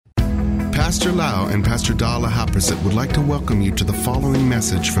Pastor Lau and Pastor Dala Haprasit would like to welcome you to the following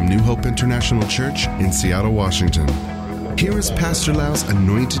message from New Hope International Church in Seattle, Washington. Here is Pastor Lau's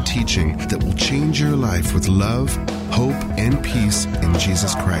anointed teaching that will change your life with love, hope, and peace in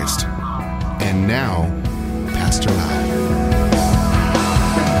Jesus Christ. And now, Pastor Lau.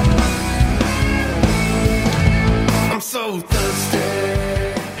 I'm so thirsty.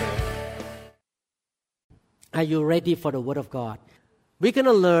 Are you ready for the Word of God? We're going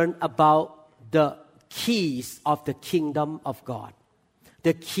to learn about the keys of the kingdom of God.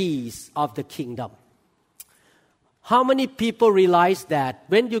 The keys of the kingdom. How many people realize that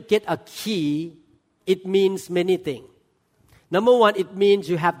when you get a key, it means many things? Number one, it means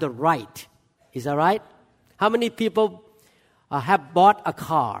you have the right. Is that right? How many people have bought a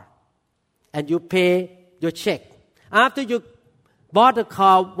car and you pay your check? After you bought a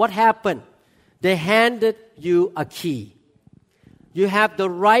car, what happened? They handed you a key. You have the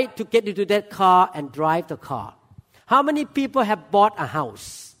right to get into that car and drive the car. How many people have bought a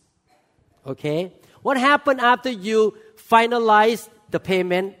house? Okay. What happened after you finalize the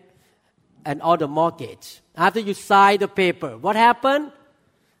payment and all the mortgage? After you sign the paper, what happened?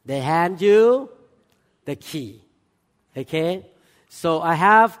 They hand you the key. Okay. So I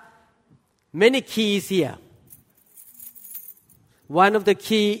have many keys here. One of the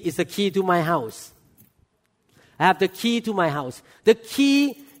key is the key to my house. I have the key to my house. The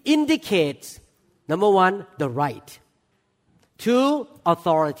key indicates, number one, the right. 2,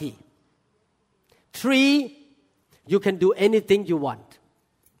 authority. 3, you can do anything you want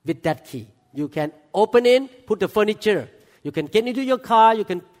with that key. You can open it, put the furniture. You can get into your car. You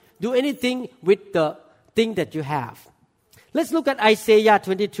can do anything with the thing that you have. Let's look at Isaiah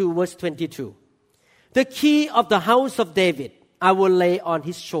 22, verse 22. The key of the house of David I will lay on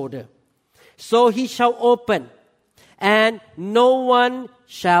his shoulder. So he shall open, and no one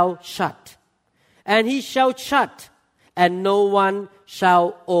shall shut. And he shall shut, and no one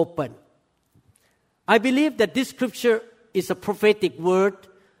shall open. I believe that this scripture is a prophetic word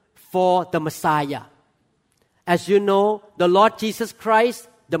for the Messiah. As you know, the Lord Jesus Christ,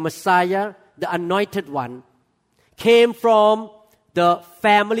 the Messiah, the Anointed One, came from the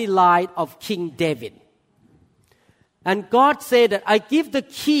family line of King David. And God said that I give the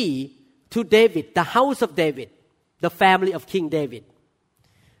key to David, the house of David, the family of King David.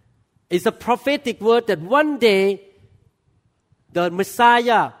 It's a prophetic word that one day the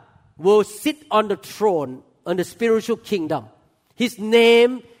Messiah will sit on the throne on the spiritual kingdom. His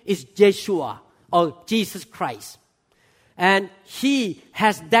name is Yeshua or Jesus Christ. And he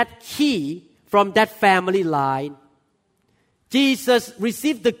has that key from that family line. Jesus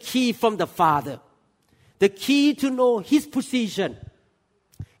received the key from the Father. The key to know his position,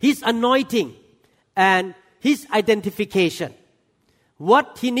 his anointing, and his identification.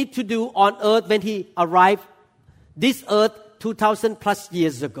 What he needs to do on earth when he arrived this earth 2,000 plus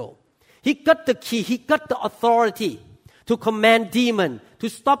years ago. He got the key, he got the authority to command demons, to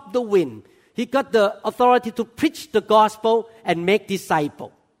stop the wind. He got the authority to preach the gospel and make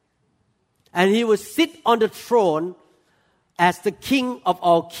disciples. And he will sit on the throne as the King of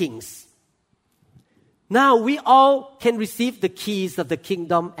all kings. Now we all can receive the keys of the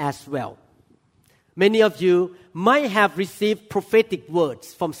kingdom as well. Many of you might have received prophetic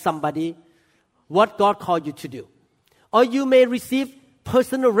words from somebody, what God called you to do. Or you may receive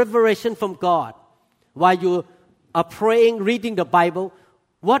personal revelation from God while you are praying, reading the Bible,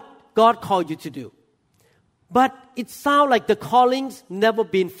 what God called you to do. But it sounds like the calling's never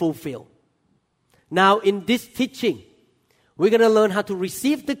been fulfilled. Now in this teaching, we're going to learn how to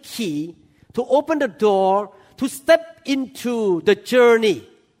receive the key, to open the door, to step into the journey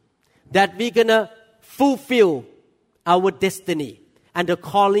that we're going to fulfill our destiny and the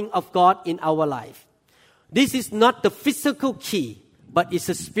calling of God in our life. This is not the physical key, but it's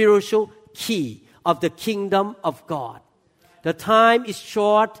a spiritual key of the kingdom of God. The time is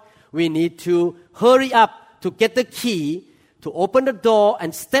short. We need to hurry up to get the key, to open the door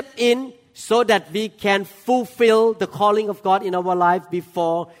and step in so that we can fulfill the calling of God in our life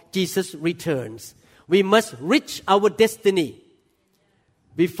before Jesus returns. We must reach our destiny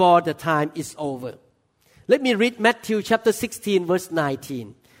before the time is over. Let me read Matthew chapter 16, verse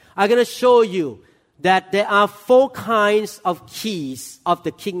 19. I'm going to show you that there are 4 kinds of keys of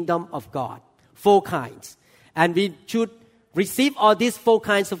the kingdom of God. 4 kinds. And we should receive all these 4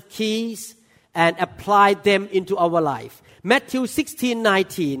 kinds of keys and apply them into our life. Matthew 16,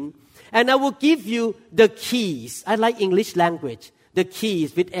 19. And I will give you the keys. I like English language. The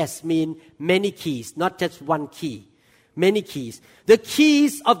keys with S mean many keys, not just one key. Many keys. The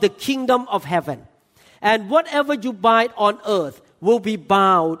keys of the kingdom of heaven. And whatever you bind on earth will be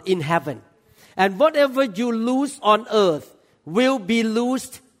bound in heaven. And whatever you loose on earth will be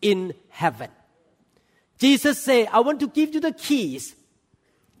loosed in heaven. Jesus said, I want to give you the keys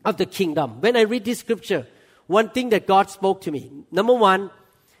of the kingdom. When I read this scripture, one thing that God spoke to me. Number one,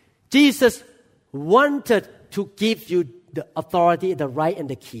 Jesus wanted to give you the authority, the right, and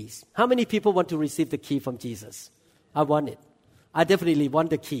the keys. How many people want to receive the key from Jesus? I want it. I definitely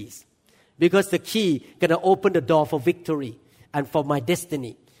want the keys. Because the key gonna open the door for victory and for my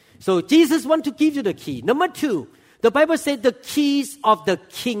destiny. So Jesus wants to give you the key. Number two, the Bible said the keys of the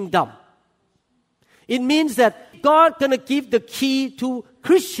kingdom. It means that God gonna give the key to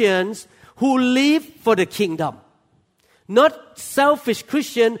Christians who live for the kingdom. Not selfish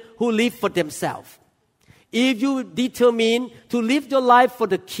Christians who live for themselves. If you determine to live your life for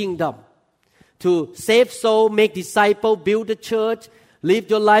the kingdom, to save soul, make disciples, build a church, live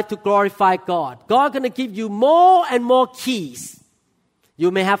your life to glorify God, God gonna give you more and more keys. You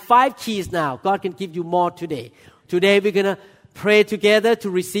may have 5 keys now. God can give you more today. Today we're gonna pray together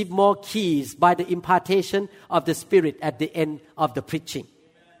to receive more keys by the impartation of the Spirit at the end of the preaching.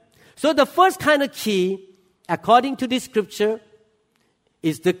 So the first kind of key, according to this scripture,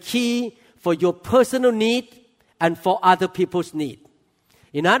 is the key for your personal need and for other people's need.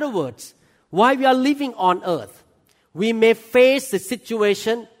 In other words, while we are living on earth, we may face the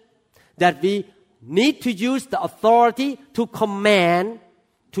situation that we need to use the authority to command,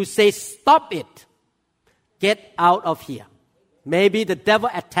 to say, stop it, get out of here. Maybe the devil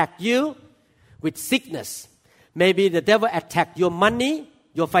attacked you with sickness. Maybe the devil attacked your money,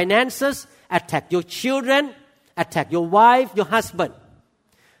 your finances, attacked your children, attacked your wife, your husband.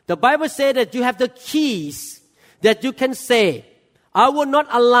 The Bible says that you have the keys that you can say, I will not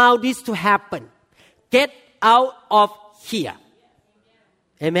allow this to happen. Get out of here.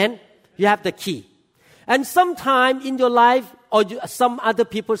 Amen? You have the key. And sometime in your life or some other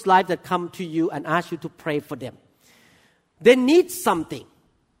people's life that come to you and ask you to pray for them, they need something.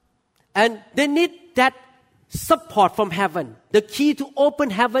 And they need that support from heaven. The key to open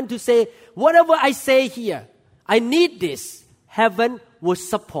heaven to say, whatever I say here, I need this. Heaven will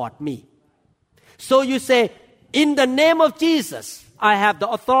support me. So you say, in the name of Jesus, I have the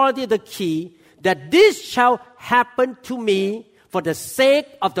authority, the key, that this shall happen to me for the sake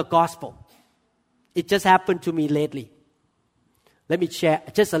of the gospel. It just happened to me lately. Let me share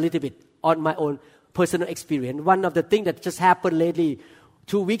just a little bit on my own personal experience. One of the things that just happened lately,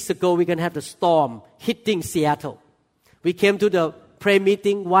 2 weeks ago, we're going to have the storm hitting Seattle. We came to the prayer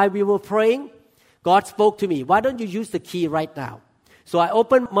meeting. While we were praying, God spoke to me, why don't you use the key right now? So I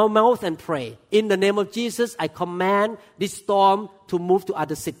opened my mouth and pray. In the name of Jesus, I command this storm to move to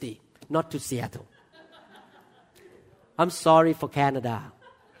other city, not to Seattle. I'm sorry for Canada.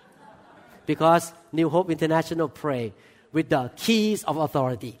 Because New Hope International pray with the keys of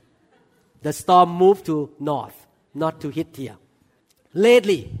authority. The storm moved to north, not to hit here.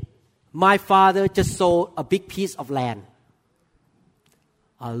 Lately, my father just sold a big piece of land.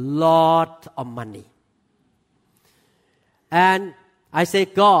 A lot of money. And I say,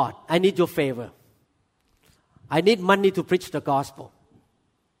 God, I need your favor. I need money to preach the gospel.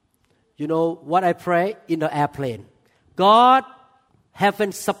 You know what I pray in the airplane? God,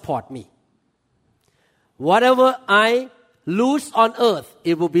 heaven support me. Whatever I lose on earth,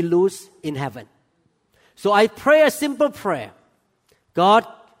 it will be loose in heaven. So I pray a simple prayer. God,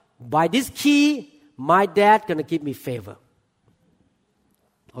 by this key, my dad gonna give me favor.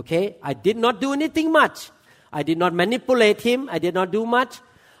 Okay? I did not do anything much. I did not manipulate him. I did not do much.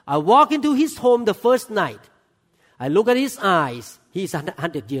 I walk into his home the first night. I look at his eyes. He's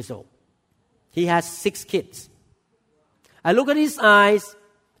 100 years old. He has 6 kids. I look at his eyes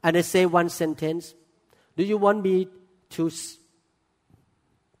and I say one sentence. Do you want me to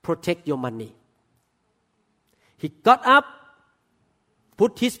protect your money? He got up,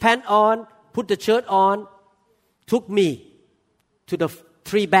 put his pants on, put the shirt on, took me to the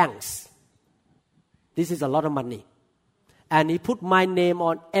 3 banks. This is a lot of money. And he put my name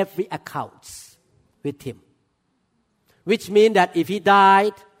on every account with him. Which means that if he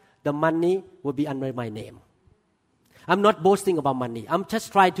died, the money will be under my name. I'm not boasting about money. I'm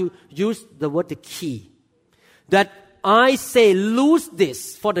just trying to use the word the key. That I say, lose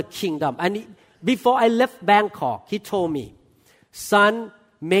this for the kingdom. And before I left Bangkok, he told me, son,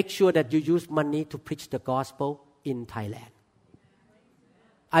 make sure that you use money to preach the gospel in Thailand.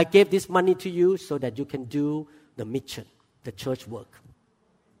 I gave this money to you so that you can do the mission, the church work.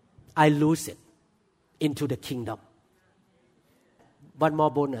 I lose it into the kingdom. One more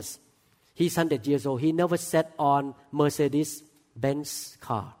bonus. He's 100 years old. He never sat on Mercedes-Benz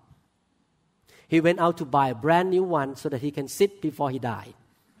car. He went out to buy a brand new one so that he can sit before he died.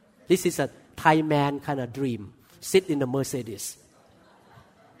 This is a Thai man kind of dream. Sit in the Mercedes.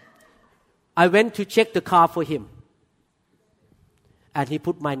 I went to check the car for him. And he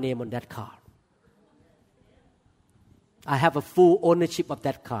put my name on that car. I have a full ownership of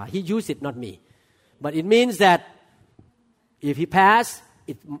that car. He used it, not me. But it means that if he passed,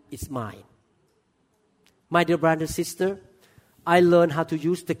 it's mine. My dear brother and sister, I learned how to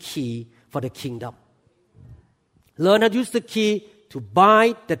use the key for the kingdom. Learn how to use the key to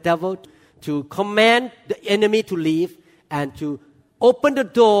bind the devil, to command the enemy to leave, and to open the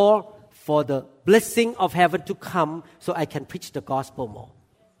door for the blessing of heaven to come so I can preach the gospel more.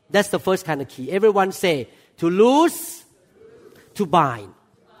 That's the first kind of key. Everyone say, to loose, to bind.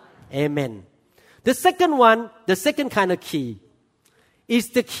 Amen. The second one, the second kind of key,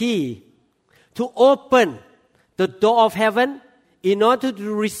 is the key to open the door of heaven in order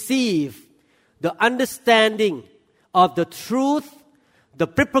to receive the understanding of the truth, the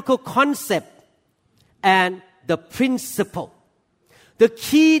biblical concept, and the principle. The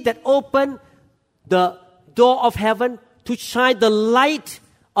key that opens the door of heaven to shine the light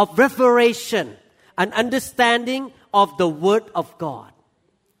of revelation and understanding of the Word of God.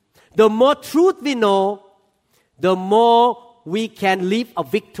 The more truth we know, the more we can live a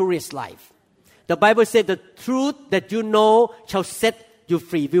victorious life. The Bible says the truth that you know shall set you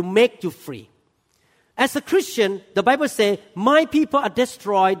free, will make you free. As a Christian, the Bible says, my people are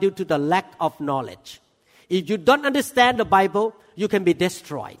destroyed due to the lack of knowledge. If you don't understand the Bible, you can be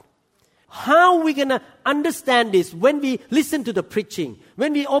destroyed. How are we going to understand this when we listen to the preaching,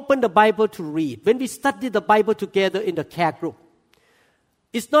 when we open the Bible to read, when we study the Bible together in the care group?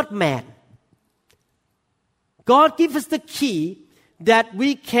 It's not man. God gives us the key that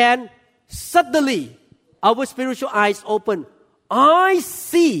we can suddenly, our spiritual eyes open. I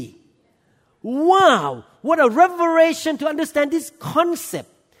see. Wow, what a revelation to understand this concept,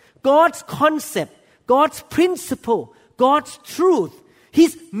 God's principle, God's truth,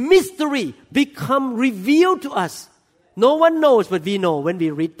 His mystery become revealed to us. No one knows, but we know when we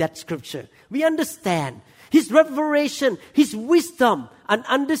read that scripture. We understand His revelation, His wisdom and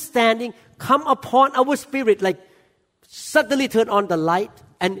understanding come upon our spirit like suddenly turn on the light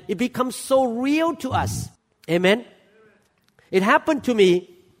and it becomes so real to us. Amen. It happened to me.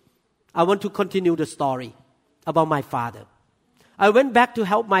 I want to continue the story about my father. I went back to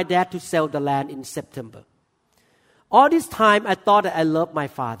help my dad to sell the land in September. All this time, I thought that I loved my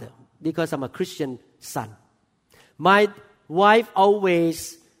father because I'm a Christian son. My wife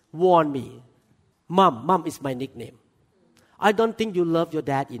always warned me, Mom is my nickname. I don't think you love your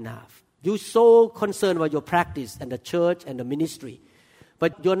dad enough. You're so concerned about your practice and the church and the ministry.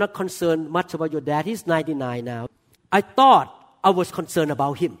 But you're not concerned much about your dad. He's 99 now. I thought I was concerned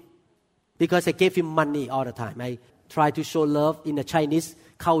about him because I gave him money all the time. I try to show love. In the Chinese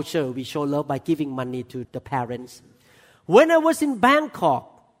culture, we show love by giving money to the parents. When I was in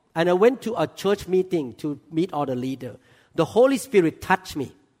Bangkok and I went to a church meeting to meet all the leaders, the Holy Spirit touched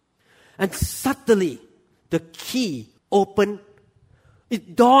me. And suddenly, the key opened.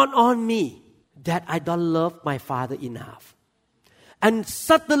 It dawned on me that I don't love my father enough. And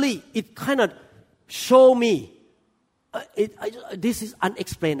suddenly, it kind of showed me, this is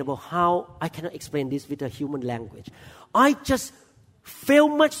unexplainable, how I cannot explain this with a human language. I just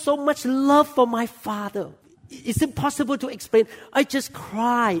felt so much love for my father. It's impossible to explain. I just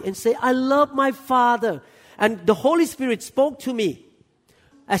cry and say, I love my father. And the Holy Spirit spoke to me.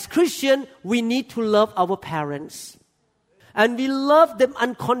 As Christians, we need to love our parents. And we love them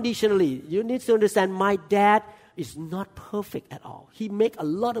unconditionally. You need to understand, my dad is not perfect at all. He makes a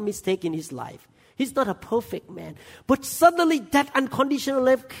lot of mistakes in his life. He's not a perfect man. But suddenly that unconditional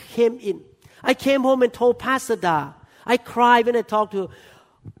love came in. I came home and told Pastor Da. I cried when I talked to her.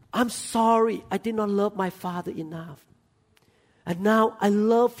 I'm sorry, I did not love my father enough. And now I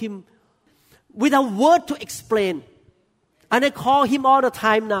love him without word to explain. And I call him all the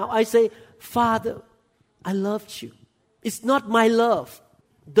time now. I say, Father, I loved you. It's not my love.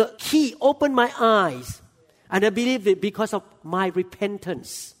 The key opened my eyes. And I believe that because of my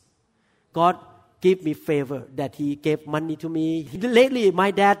repentance, God gave me favor that He gave money to me. Lately, my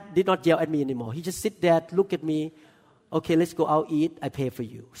dad did not yell at me anymore. He just sit there, look at me. Okay, let's go out eat. I pay for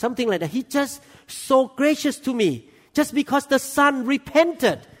you. Something like that. He just so gracious to me. Just because the son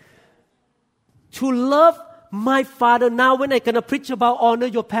repented to love my father. Now when I'm going to preach about honor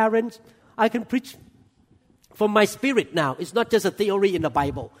your parents, I can preach from my spirit now. It's not just a theory in the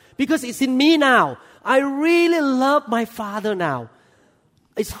Bible. Because it's in me now. I really love my father now.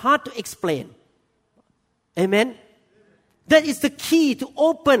 It's hard to explain. Amen? That is the key to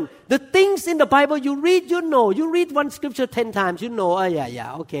open the things in the Bible you read, you know. You read one scripture 10 times, you know, oh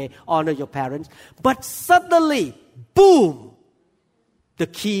yeah, okay, honor your parents. But suddenly, boom, the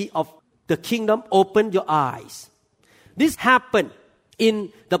key of the kingdom opened your eyes. This happened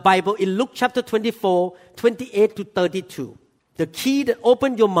in the Bible in Luke chapter 24, 28 to 32. The key that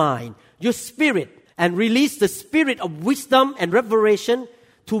opened your mind, your spirit, and released the spirit of wisdom and revelation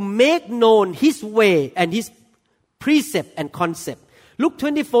to make known His way and His precept and concept. Luke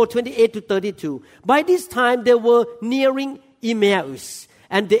 24, 28 to 32. By this time they were nearing Emmaus.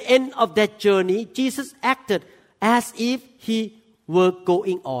 And the end of that journey, Jesus acted as if He were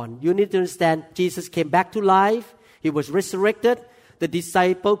going on. You need to understand, Jesus came back to life. He was resurrected. The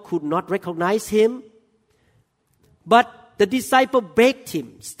disciple could not recognize Him. But the disciple begged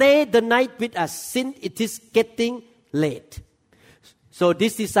Him, stay the night with us since it is getting late. So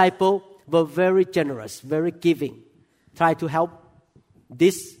these disciples were very generous, very giving. Try to help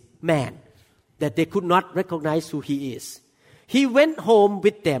this man that they could not recognize who he is. He went home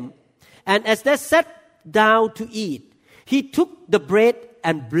with them, and as they sat down to eat, he took the bread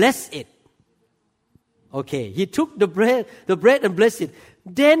and blessed it. Okay, he took the bread and blessed it.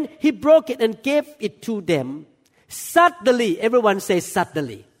 Then he broke it and gave it to them. Suddenly, everyone says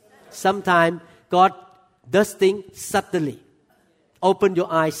suddenly. Sometimes God does things suddenly. Open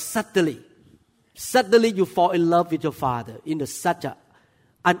your eyes suddenly. Suddenly you fall in love with your Father in such an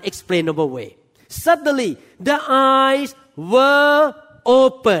unexplainable way. Suddenly the eyes were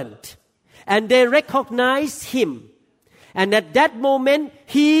opened and they recognized Him. And at that moment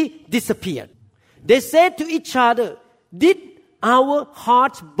He disappeared. They said to each other, did our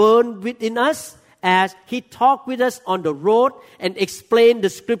hearts burn within us as He talked with us on the road and explained the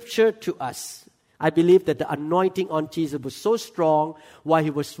scripture to us? I believe that the anointing on Jesus was so strong while He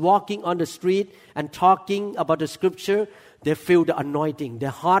was walking on the street and talking about the scripture. They feel the anointing,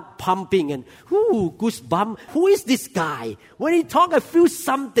 their heart pumping and goosebumps. Who is this guy? When he talk, I feel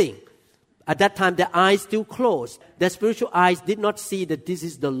something. At that time, their eyes still closed. Their spiritual eyes did not see that this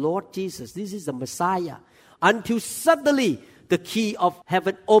is the Lord Jesus. This is the Messiah. Until suddenly, the key of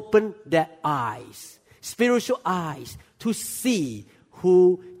heaven opened their eyes, spiritual eyes, to see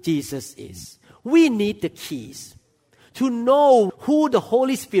who Jesus is. We need the keys to know who the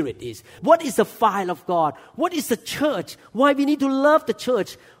Holy Spirit is. What is the file of God? What is the church? Why we need to love the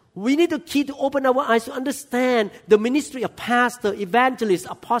church? We need the key to open our eyes to understand the ministry of pastor, evangelist,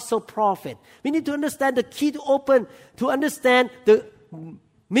 apostle, prophet. We need to understand the key to understand the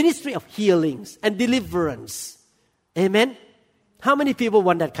ministry of healings and deliverance. Amen? How many people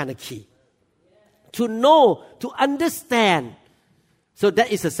want that kind of key? To know, to understand. So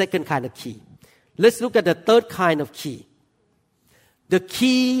that is the second kind of key. Let's look at the third kind of key. The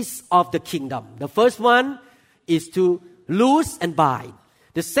keys of the kingdom. The first one is to loose and bind.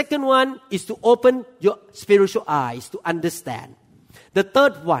 The second one is to open your spiritual eyes to understand. The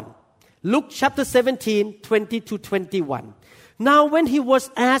third one, Luke chapter 17, 20 to 21. Now when He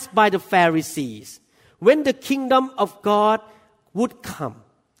was asked by the Pharisees, when the kingdom of God would come,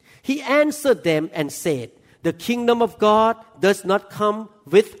 He answered them and said, the kingdom of God does not come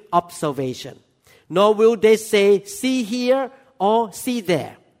with observation. Nor will they say, see here or see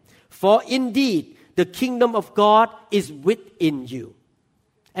there. For indeed, the kingdom of God is within you.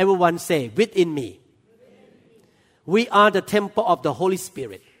 Everyone say, within me. We are the temple of the Holy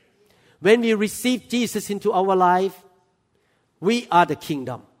Spirit. When we receive Jesus into our life, we are the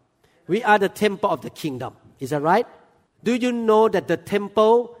kingdom. We are the temple of the kingdom. Is that right? Do you know that the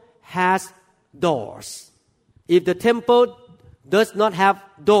temple has doors? If the temple does not have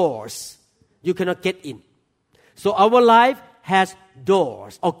doors, you cannot get in. So our life has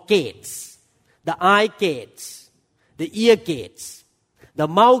doors or gates. The eye gates, the ear gates, the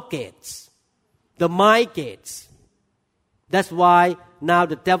mouth gates, the mind gates. That's why now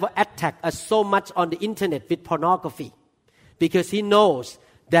the devil attacks us so much on the internet with pornography. Because he knows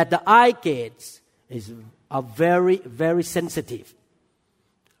that the eye gates are very, very sensitive.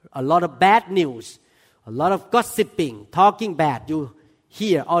 A lot of bad news, a lot of gossiping, talking bad. You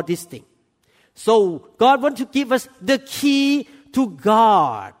hear all these things. So God wants to give us the key to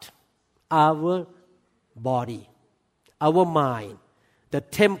guard our body, our mind, the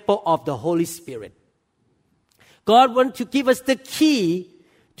temple of the Holy Spirit. God wants to give us the key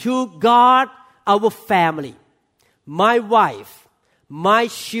to guard our family, my wife, my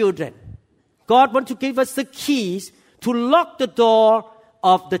children. God wants to give us the keys to lock the door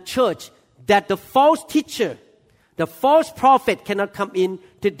of the church that the false teacher, the false prophet cannot come in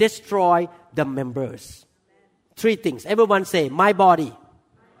to destroy the members. Three things. Everyone say, my body,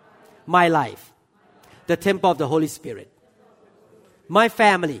 my life, the temple of the Holy Spirit. my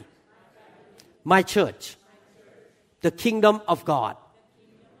family, my church, the kingdom of God.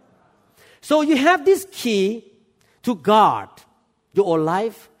 So you have this key to guard your own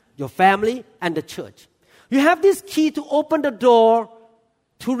life, your family, and the church. You have this key to open the door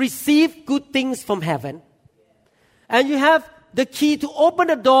to receive good things from heaven. And you have the key to open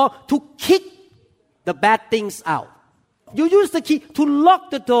the door to kick the bad things out. You use the key to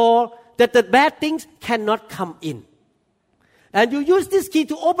lock the door that the bad things cannot come in. And you use this key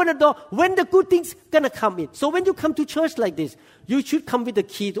to open the door when the good things gonna come in. So when you come to church like this, you should come with the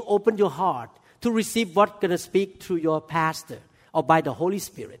key to open your heart to receive what's gonna speak through your pastor or by the Holy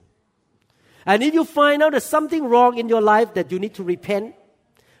Spirit. And if you find out there's something wrong in your life that you need to repent,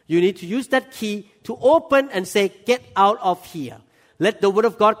 you need to use that key to open and say, get out of here. Let the Word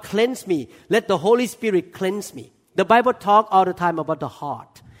of God cleanse me. Let the Holy Spirit cleanse me. The Bible talks all the time about the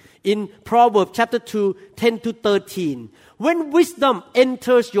heart. In Proverbs chapter 2, 10 to 13, when wisdom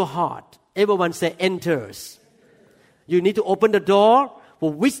enters your heart, everyone say enters. You need to open the door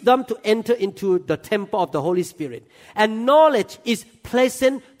for wisdom to enter into the temple of the Holy Spirit. And knowledge is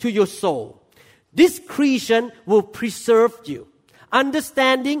pleasant to your soul. Discretion will preserve you.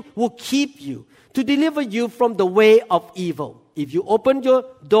 Understanding will keep you to deliver you from the way of evil. If you open your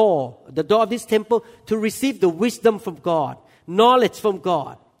door, the door of this temple, to receive the wisdom from God, knowledge from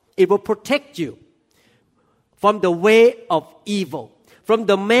God, it will protect you from the way of evil, from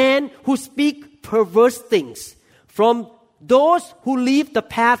the man who speak perverse things, from those who leave the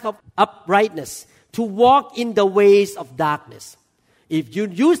path of uprightness to walk in the ways of darkness. If you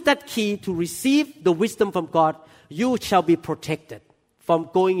use that key to receive the wisdom from God, you shall be protected from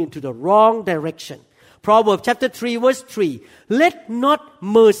going into the wrong direction. Proverbs chapter 3 verse 3. Let not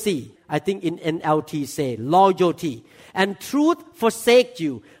mercy, I think in NLT say, loyalty, and truth forsake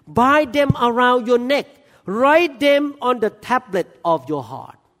you. Bind them around your neck. Write them on the tablet of your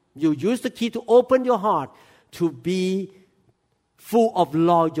heart. You use the key to open your heart to be full of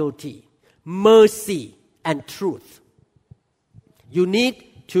loyalty, mercy, and truth. You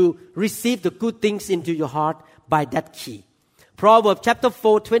need to receive the good things into your heart by that key. Proverbs chapter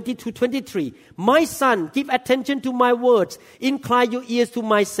 4, 20-23. My son, give attention to my words. Incline your ears to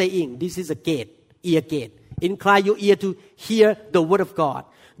my saying. This is a gate, ear gate. Incline your ear to hear the word of God.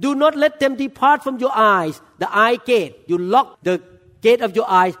 Do not let them depart from your eyes. The eye gate. You lock the gate of your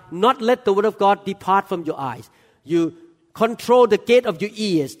eyes. Not let the word of God depart from your eyes. You control the gate of your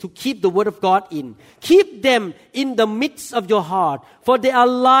ears to keep the word of God in. Keep them in the midst of your heart, for they are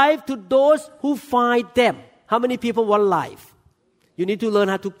life to those who find them. How many people want life? You need to learn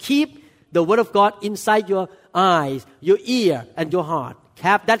how to keep the word of God inside your eyes, your ear, and your heart.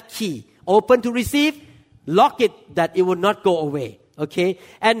 Have that key open to receive. Lock it that it will not go away. Okay?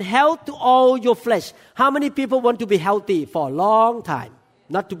 And health to all your flesh. How many people want to be healthy for a long time?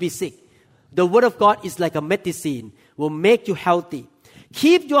 Not to be sick. The word of God is like a medicine. Will make you healthy.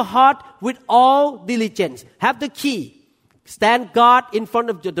 Keep your heart with all diligence. Have the key. Stand guard in front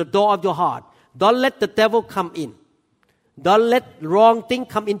of the door of your heart. Don't let the devil come in. Don't let wrong thing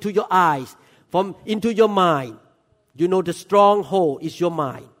come into your eyes, into your mind. You know the stronghold is your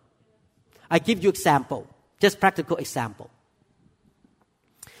mind. I give you example, just practical example.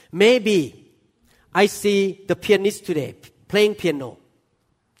 Maybe I see the pianist today playing piano,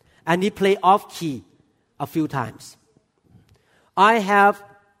 and he play off key a few times. I have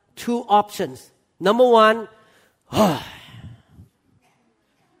two options. Number one,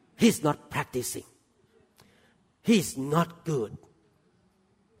 he's not practicing. He's not good.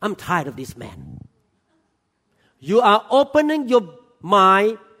 I'm tired of this man. You are opening your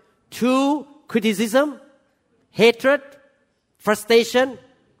mind to criticism, hatred, frustration,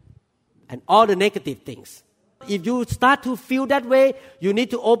 and all the negative things. If you start to feel that way, you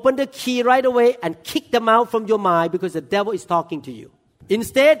need to open the key right away and kick them out from your mind because the devil is talking to you.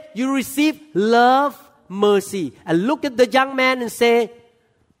 Instead, you receive love, mercy, and look at the young man and say,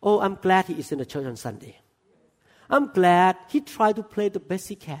 oh, I'm glad he is in the church on Sunday. I'm glad he tried to play the best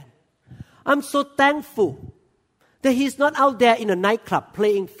he can. I'm so thankful that he's not out there in a nightclub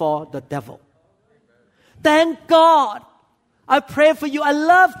playing for the devil. Thank God. I pray for you. I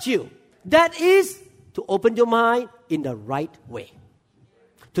loved you. That is to open your mind in the right way,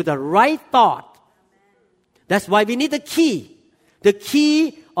 to the right thought. That's why we need the key. The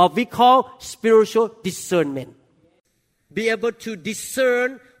key of we call spiritual discernment. Be able to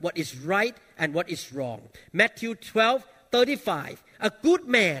discern what is right and what is wrong. Matthew 12:35. A good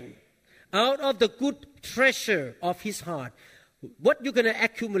man out of the good treasure of his heart. What you're going to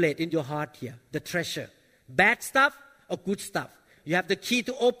accumulate in your heart here? The treasure. Bad stuff or good stuff? You have the key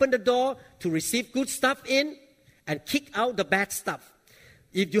to open the door to receive good stuff in and kick out the bad stuff.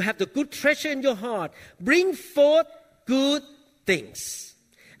 if you have the good treasure in your heart, bring forth good things.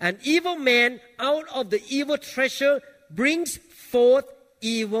 An evil man out of the evil treasure brings forth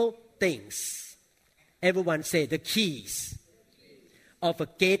evil things. Everyone say the keys of a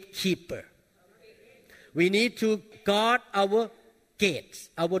gatekeeper. We need to guard our gates,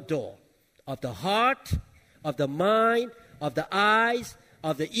 our door of the heart, of the mind, of the eyes,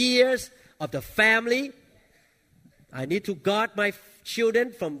 of the ears, of the family. I need to guard my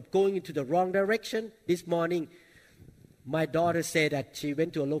children from going into the wrong direction. This morning, my daughter said that she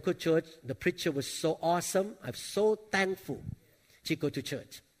went to a local church. The preacher was so awesome. I'm so thankful she go to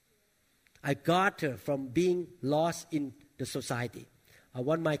church. I guard her from being lost in the society. I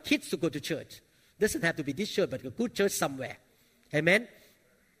want my kids to go to church. Doesn't have to be this church, but a good church somewhere. Amen.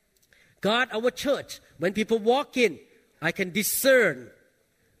 Guard our church. When people walk in, I can discern,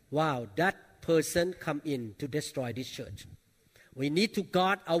 wow, that person come in to destroy this church. We need to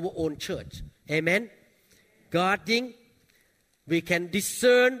guard our own church. Amen. Guarding, we can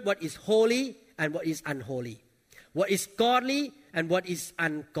discern what is holy and what is unholy, what is godly and what is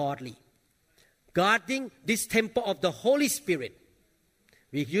ungodly. Guarding this temple of the Holy Spirit,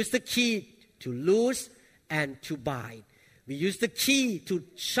 we use the key to loose and to bind. We use the key to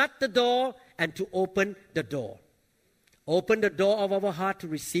shut the door and to open the door. Open the door of our heart to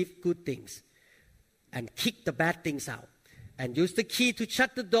receive good things and kick the bad things out. And use the key to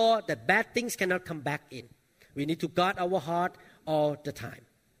shut the door that bad things cannot come back in. We need to guard our heart all the time.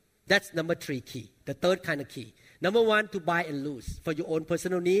 That's number 3 key, the third kind of key. Number 1, to buy and lose for your own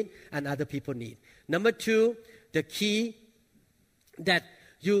personal need and other people's need. Number 2, the key that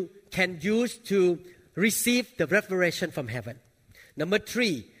you can use to receive the revelation from heaven. Number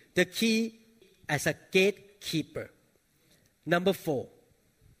 3, the key as a gatekeeper. Number 4,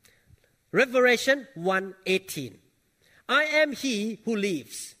 Revelation 1:18. I am he who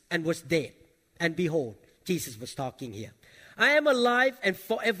lives and was dead. And behold, Jesus was talking here. I am alive and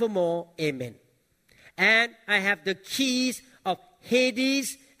forevermore. Amen. And I have the keys of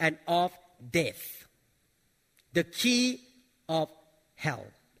Hades and of death. The key of hell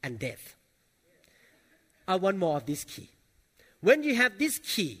and death. I want more of this key. When you have this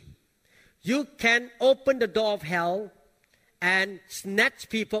key, you can open the door of hell and snatch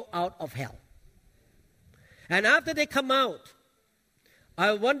people out of hell. And after they come out,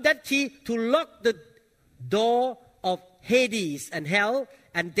 I want that key to lock the door of Hades and hell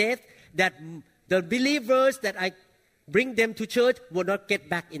and death, that the believers that I bring them to church will not get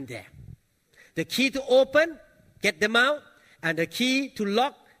back in there. The key to open, get them out, and the key to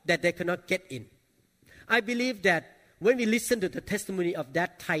lock, that they cannot get in. I believe that when we listen to the testimony of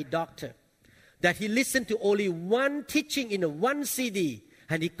that Thai doctor, that he listened to only one teaching in a one CD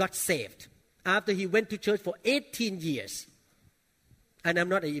and he got saved after he went to church for 18 years. And I'm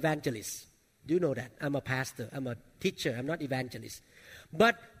not an evangelist. Do you know that? I'm a pastor. I'm a teacher. I'm not evangelist.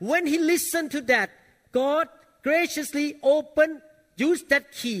 But when he listened to that, God graciously used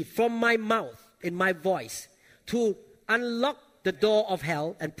that key from my mouth, in my voice, to unlock the door of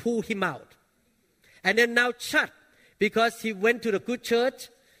hell and pull him out. And then now shut, because he went to the good church.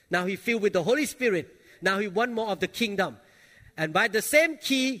 Now he filled with the Holy Spirit. Now he want more of the kingdom. And by the same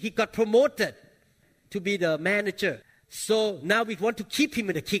key, he got promoted to be the manager. So now we want to keep him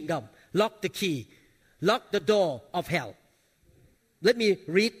in the kingdom. Lock the key. Lock the door of hell. Let me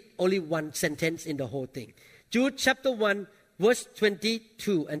read only one sentence in the whole thing. Jude chapter 1, verse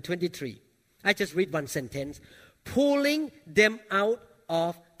 22 and 23. I just read one sentence. Pulling them out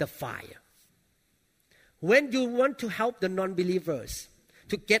of the fire. When you want to help the non-believers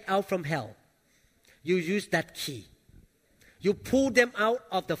to get out from hell, you use that key. You pull them out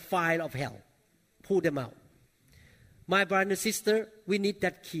of the fire of hell. Pull them out. My brother and sister, we need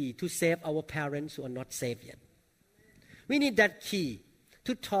that key to save our parents who are not saved yet. We need that key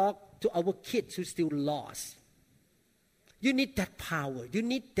to talk to our kids who are still lost. You need that power. You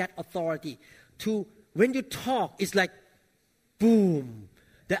need that authority to, when you talk, it's like, boom,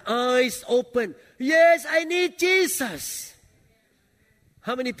 the eyes open. Yes, I need Jesus.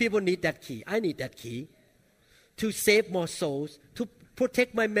 How many people need that key? I need that key to save more souls, to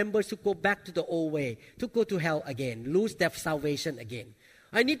protect my members to go back to the old way, to go to hell again, lose their salvation again.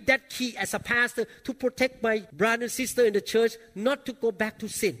 I need that key as a pastor to protect my brother and sister in the church not to go back to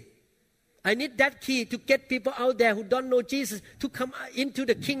sin. I need that key to get people out there who don't know Jesus to come into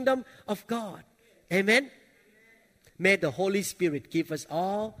the kingdom of God. Amen? May the Holy Spirit give us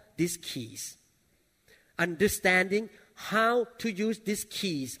all these keys. Understanding how to use these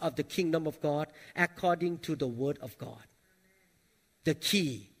keys of the kingdom of God according to the word of God. The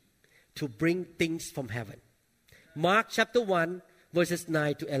key to bring things from heaven. Mark chapter 1, verses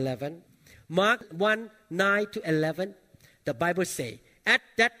 9 to 11. Mark 1, 9 to 11, the Bible says, at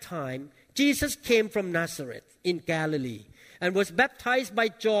that time, Jesus came from Nazareth in Galilee and was baptized by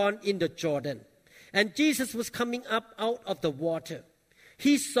John in the Jordan. And Jesus was coming up out of the water.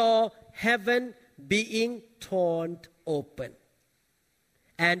 He saw heaven being torn open,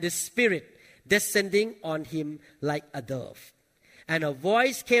 and the Spirit descending on him like a dove. And a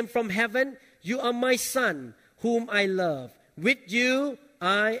voice came from heaven, you are my Son, whom I love. With you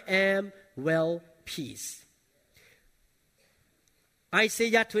I am well pleased.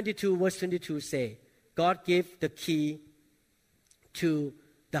 Isaiah 22 verse 22 say, God gave the key to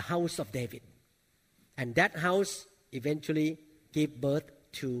the house of David. And that house eventually gave birth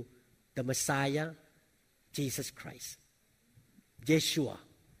to the Messiah, Jesus Christ, Yeshua.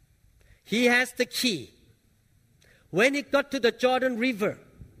 He has the key. When he got to the Jordan River,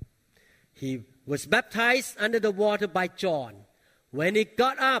 he was baptized under the water by John. When he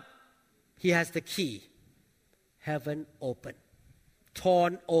got up, he has the key. Heaven open,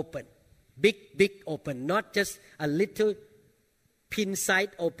 torn open, big open, not just a little pin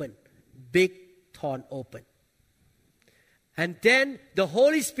side open, big torn open. And then the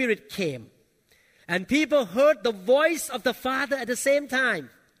Holy Spirit came, and people heard the voice of the Father at the same time.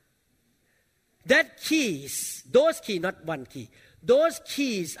 That keys, those keys, not one key, those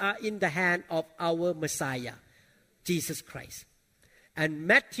keys are in the hand of our Messiah, Jesus Christ. And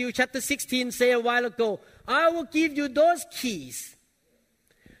Matthew chapter 16 said a while ago, I will give you those keys.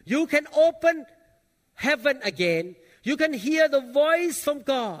 You can open heaven again. You can hear the voice from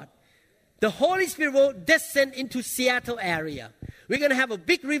God. The Holy Spirit will descend into Seattle area. We're going to have a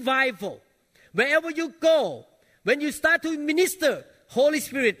big revival. Wherever you go, when you start to minister, Holy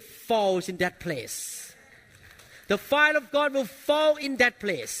Spirit falls in that place. The fire of God will fall in that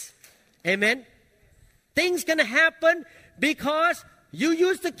place. Amen. Things going to happen because you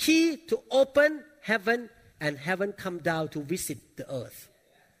use the key to open heaven, and heaven come down to visit the earth.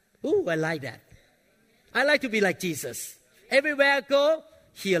 Ooh, I like that. I like to be like Jesus. Everywhere I go,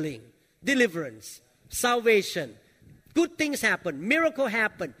 healing, deliverance, salvation. Good things happen, miracle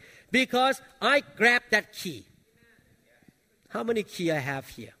happen, because I grab that key. How many keys I have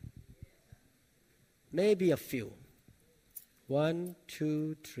here? Maybe a few. 1,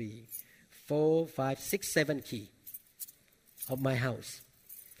 2, 3, 4, 5, 6, 7 keys of my house.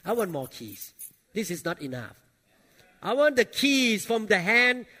 I want more keys. This is not enough. I want the keys from the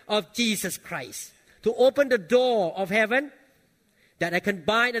hand of Jesus Christ to open the door of heaven, that I can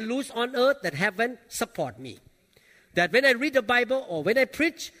bind and loose on earth, that heaven support me. That when I read the Bible or when I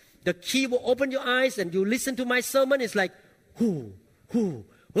preach, the key will open your eyes and you listen to my sermon. It's like, oh,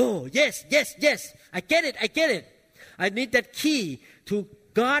 yes. I get it. I need that key to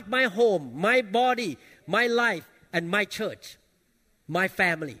guard my home, my body, my life, and my church, my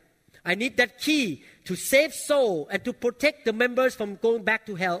family. I need that key to save soul and to protect the members from going back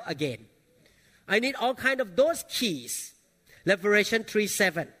to hell again. I need all kind of those keys. Revelation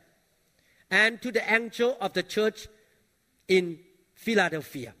 3:7. And to the angel of the church in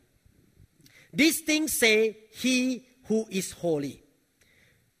Philadelphia. These things say, he who is holy,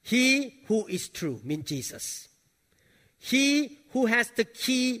 he who is true, means Jesus. He who has the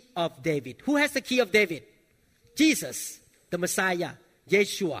key of David. Who has the key of David? Jesus, the Messiah,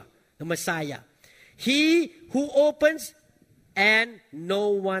 Yeshua, the Messiah. He who opens and no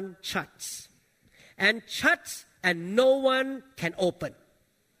one shuts, and shuts and no one can open.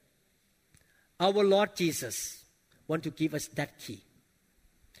 Our Lord Jesus wants to give us that key.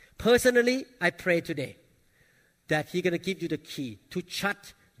 Personally, I pray today that He's going to give you the key to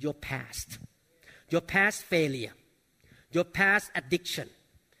shut your past failure, your past addiction,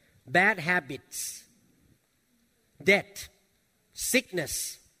 bad habits, death,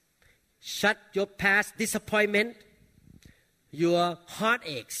 sickness. Shut your past disappointment, your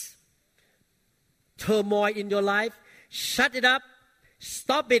heartaches, turmoil in your life. Shut it up,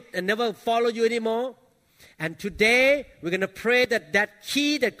 stop it, and never follow you anymore. And today, we're going to pray that that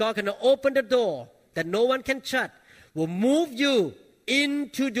key that God can open the door that no one can shut will move you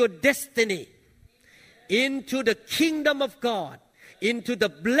into your destiny, into the kingdom of God, into the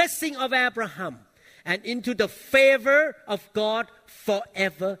blessing of Abraham, and into the favor of God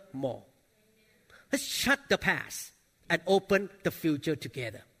forevermore. Let's shut the past and open the future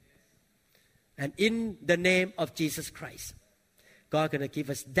together. And in the name of Jesus Christ, God is going to give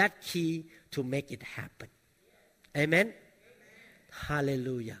us that key to make it happen. Amen? Amen.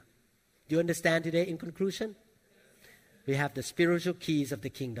 Hallelujah. Do you understand today in conclusion? We have the spiritual keys of the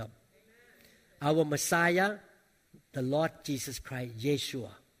kingdom. Our Messiah, the Lord Jesus Christ,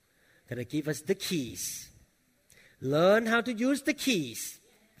 Yeshua, going to give us the keys. Learn how to use the keys.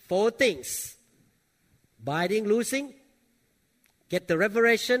 4 things. Binding, loosing. Get the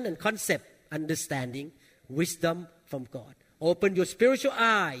revelation and concept, understanding, wisdom from God. Open your spiritual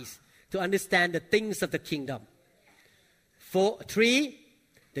eyes to understand the things of the kingdom. 3,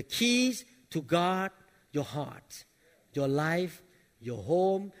 the keys to guard your heart, your life, your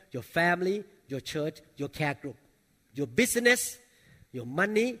home, your family, your church, your care group, your business, your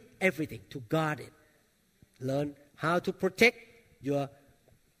money, everything, to guard it. Learn how to protect your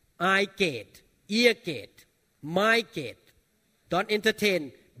eye gate, ear gate, mind gate. Don't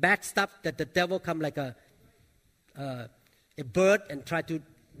entertain bad stuff that the devil come like a bird and try to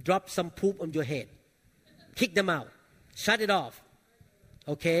drop some poop on your head. Kick them out. Shut it off.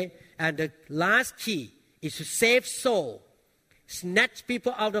 Okay? And the last key is to save soul. Snatch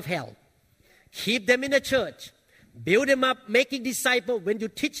people out of hell. Keep them in the church. Build them up, making disciples. When you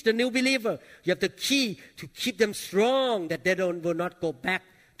teach the new believer, you have the key to keep them strong, that they will not go back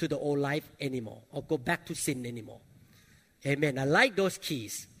to the old life anymore or go back to sin anymore. Amen. I like those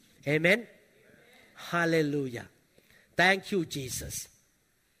keys. Amen. Hallelujah. Thank you, Jesus.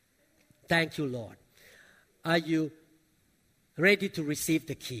 Thank you, Lord. Are you ready to receive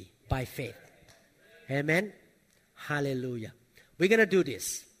the key by faith? Amen. Hallelujah. We're going to do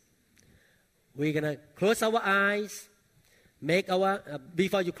this. We're going to close our eyes.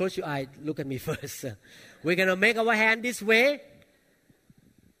 Before you close your eye, look at me first. We're going to make our hand this way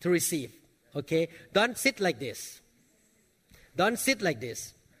to receive. Okay? Don't sit like this. Don't sit like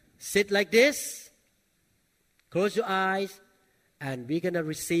this. Sit like this. Close your eyes. And we're going to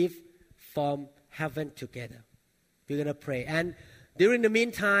receive from heaven together. We're going to pray. And during the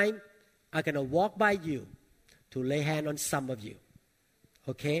meantime, I'm going to walk by you to lay hand on some of you.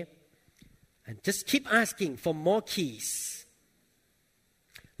 Okay? And just keep asking for more keys.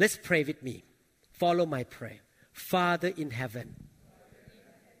 Let's pray with me. Follow my prayer. Father in heaven,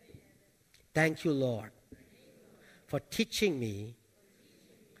 thank you, Lord, for teaching me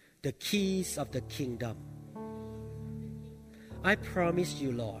the keys of the kingdom. I promise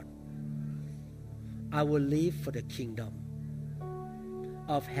you, Lord, I will live for the kingdom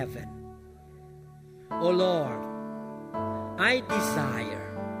of heaven. Oh Lord, I desire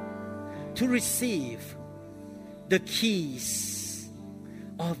to receive the keys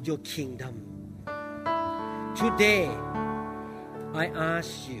of your kingdom. Today, I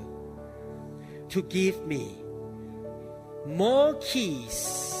ask you to give me more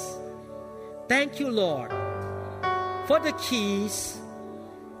keys. Thank you, Lord, for the keys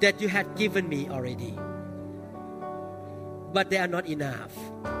that you had given me already. But they are not enough.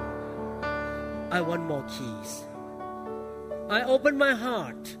 I want more keys. I open my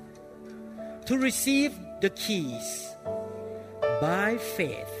heart to receive the keys by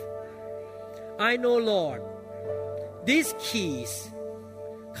faith. I know, Lord, these keys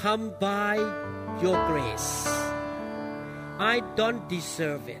come by your grace. I don't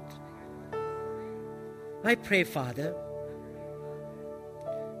deserve it. I pray, Father,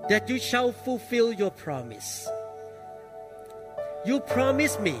 that you shall fulfill your promise. You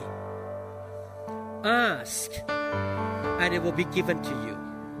promise me, ask, and it will be given to you.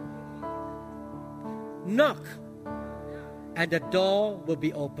 Knock, and the door will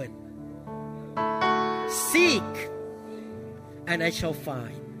be opened. Seek, and I shall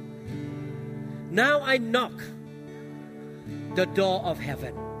find. Now I knock the door of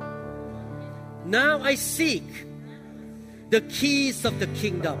heaven. Now I seek the keys of the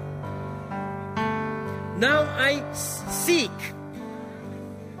kingdom. Now I seek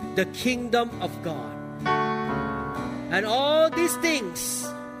the kingdom of God. And all these things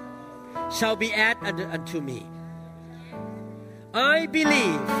shall be added unto me. I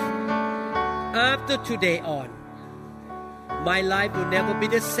believe after today on, my life will never be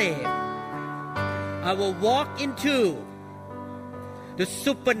the same. I will walk into the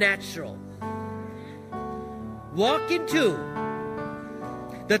supernatural. Walk into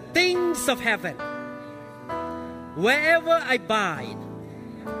the things of heaven. Wherever I bind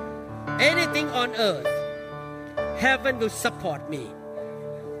anything on earth, heaven will support me.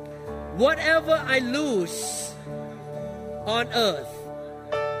 Whatever I lose on earth,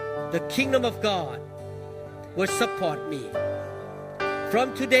 the kingdom of God will support me.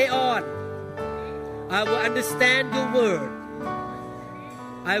 From today on, I will understand your word.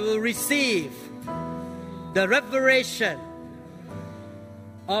 I will receive the revelation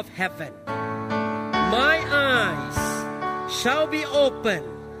of heaven. My eyes shall be open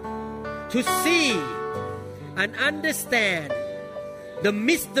to see and understand the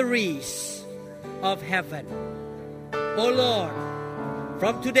mysteries of heaven. Oh Lord,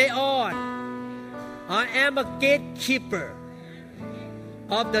 from today on, I am a gatekeeper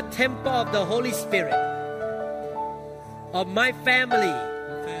of the temple of the Holy Spirit, of my family,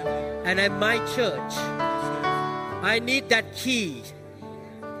 and in my church. I need that key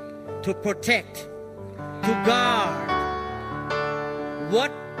to protect, to guard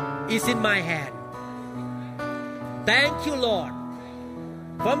what is in my hand. Thank you, Lord.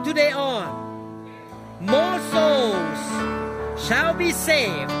 From today on, more souls shall be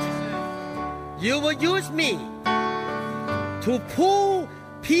saved. You will use me to pull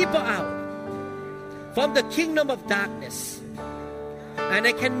people out from the kingdom of darkness, and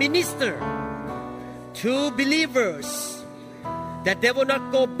I can minister to believers that they will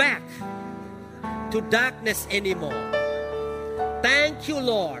not go back to darkness anymore. Thank you,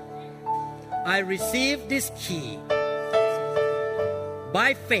 Lord. I receive this key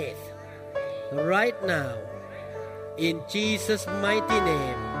by faith right now in Jesus' mighty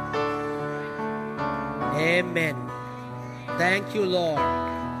name. Amen. Thank you, Lord.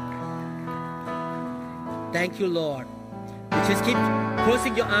 Thank you, Lord. You just keep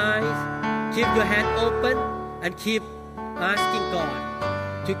closing your eyes, keep your hand open, and keep asking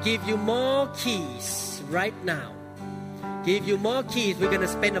God to give you more keys right now. Give you more keys. We're going to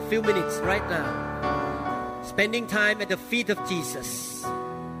spend a few minutes right now spending time at the feet of Jesus.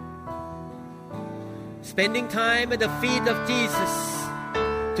 Spending time at the feet of Jesus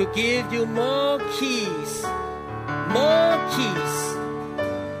to give you more keys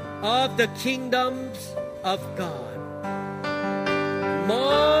of the kingdoms of God.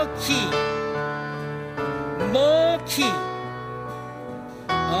 More key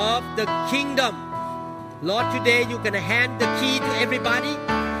of the kingdom. Lord, today you're going to hand the key to everybody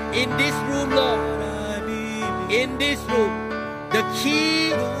in this room, Lord. In this room, the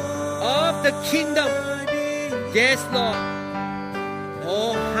key of the kingdom. Yes, Lord.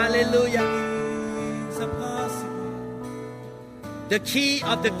 Oh, hallelujah. The key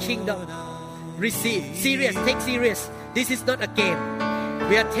of the kingdom. Receive. Serious. Take serious. This is not a game.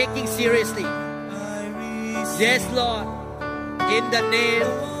 We are taking seriously. Yes, Lord. In the name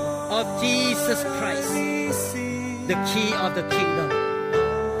of Jesus Christ, the key of the kingdom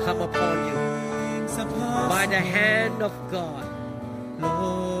come upon you by the hand of God.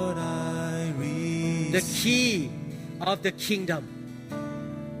 The key of the kingdom.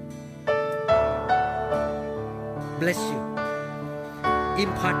 Bless you.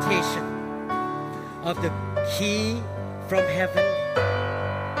 Impartation of the key from heaven.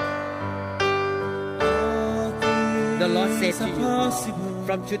 The Lord said to you,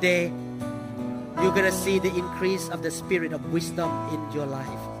 from today, you're going to see the increase of the spirit of wisdom in your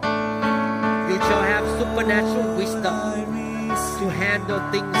life. You shall have supernatural wisdom to handle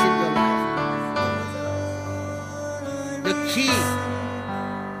things in your life. The key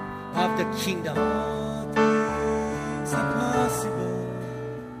of the kingdom.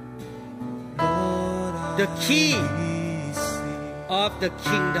 The key of the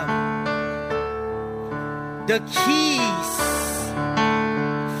kingdom. The keys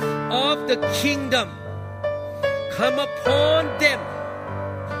of the kingdom come upon them.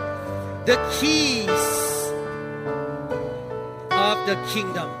 The keys of the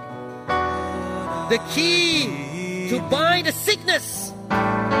kingdom. The key to bind the sickness,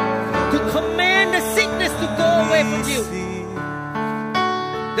 to command the sickness to go away from you.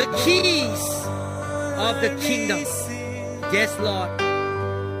 The keys of the kingdom. Yes, Lord.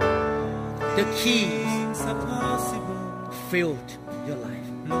 The keys filled your life.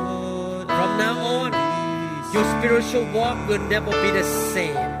 From now on, your spiritual walk will never be the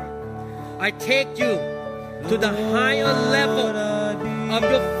same. I take you to the higher level of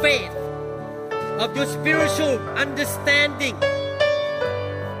your faith, of your spiritual understanding.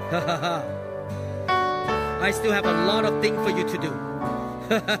 I still have a lot of things for you to do.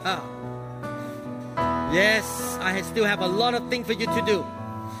 Yes, I still have a lot of things for you to do.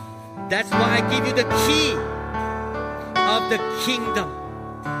 That's why I give you the key of the kingdom.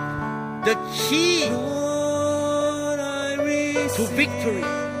 The key to victory.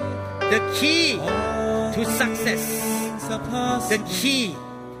 The key to success. The key.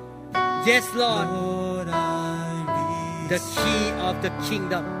 Yes, Lord. The key of the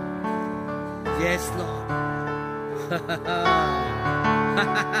kingdom. Yes, Lord.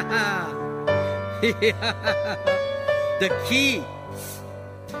 The key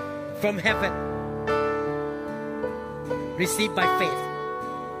from heaven, received by faith.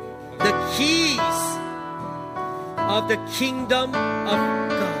 The keys of the kingdom of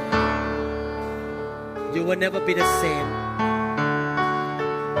God. You will never be the same.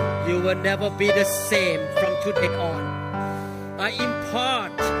 You will never be the same from today on. I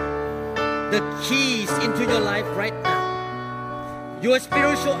impart the keys into your life right now. Your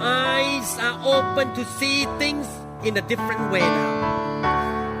spiritual eyes are open to see things in a different way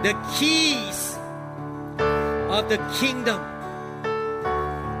now. The keys of the kingdom.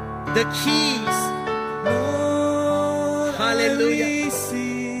 The keys. Lord, Hallelujah. I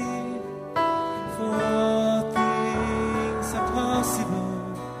receive, for all things are possible.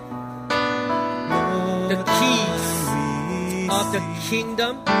 Lord, The keys of the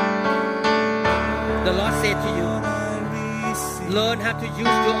kingdom. The Lord said to you, learn how to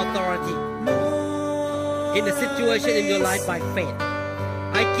use your authority in the situation in your life by faith.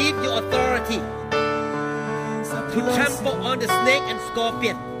 I give you authority to trample on the snake and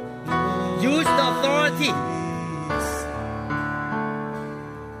scorpion. Use the authority.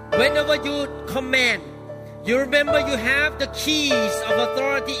 Whenever you command, you remember you have the keys of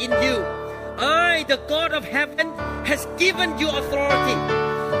authority in you. I, the God of heaven, has given you authority.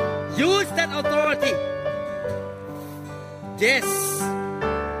 Use that authority. Yes.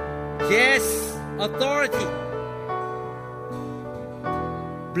 Yes. Authority.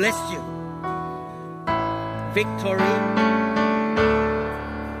 Bless you. Victory.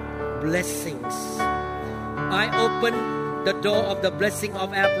 Blessings. I open the door of the blessing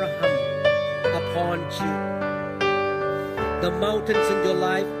of Abraham upon you. The mountains in your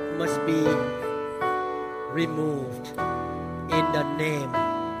life must be removed in the name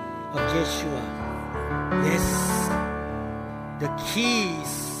of Yeshua. Yes. The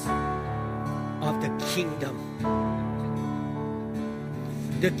keys of the kingdom.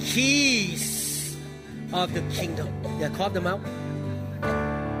 The keys of the kingdom. Yeah, call them out.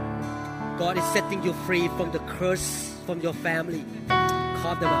 God is setting you free from the curse from your family.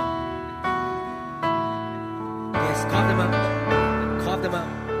 Call them out. Yes, call them out. Call them out.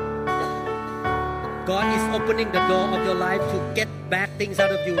 God is opening the door of your life to get bad things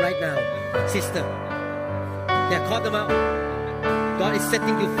out of you right now, sister. Yeah, call them out. God is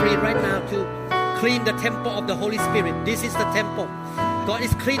setting you free right now to clean the temple of the Holy Spirit. This is the temple. God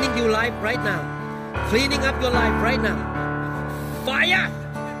is cleaning your life right now. Cleaning up your life right now. Fire!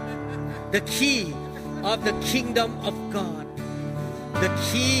 The key of the kingdom of God. The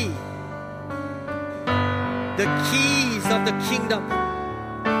key. The keys of the kingdom.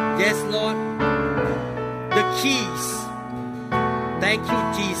 Yes, Lord. The keys. Thank you,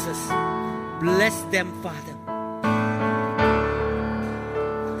 Jesus. Bless them, Father.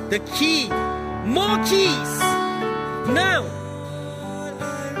 The key. More keys. Now.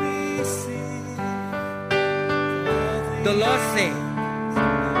 The Lord said,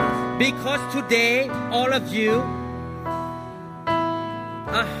 because today all of you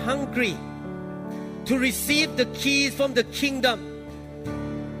are hungry to receive the keys from the kingdom,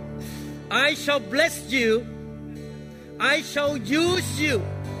 I shall bless you. I shall use you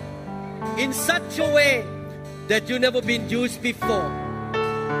in such a way that you've never been used before.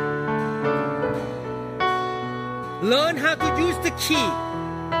 Learn how to use the key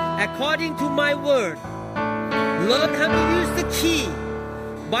according to my word. Learn how to use the key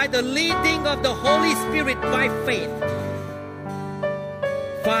by the leading of the Holy Spirit by faith.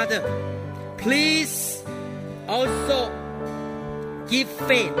 Father, please also give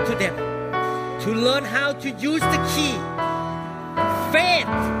faith to them to learn how to use the key. Faith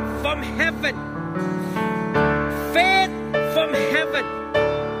from heaven. Faith from heaven.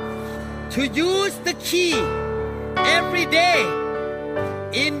 To use the key every day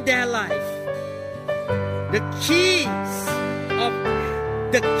in their life. The keys of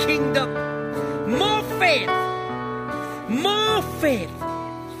the kingdom. More faith. More faith.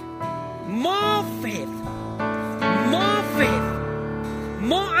 More faith. More faith.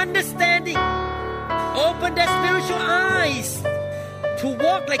 More understanding. Open their spiritual eyes to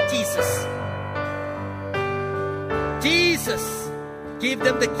walk like Jesus. Jesus, give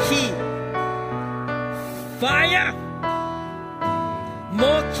them the key. Fire.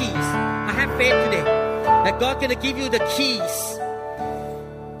 More keys. I have faith today that God's going to give you the keys.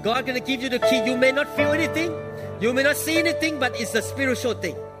 God's going to give you the key. You may not feel anything. You may not see anything, but it's a spiritual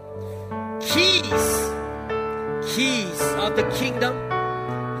thing. Keys. Keys of the kingdom.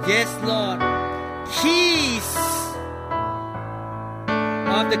 Yes, Lord. Keys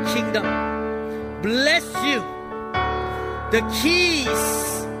of the kingdom. Bless you. The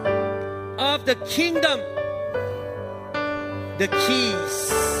keys of the kingdom. The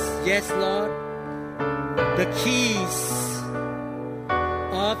keys. Yes, Lord. The keys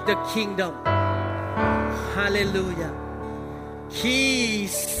of the kingdom. Hallelujah.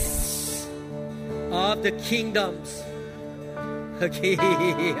 Keys of the kingdoms.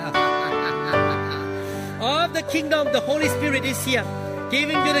 Of the kingdom, the Holy Spirit is here.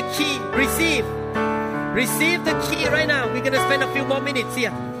 Giving you the key. Receive. Receive the key right now. We're going to spend a few more minutes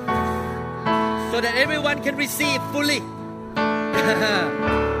here so that everyone can receive fully.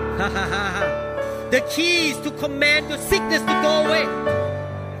 The keys to command your sickness to go away.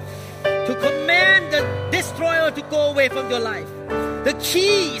 To command the destroyer to go away from your life. The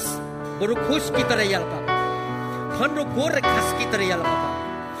keys.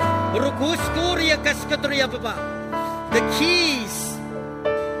 The keys.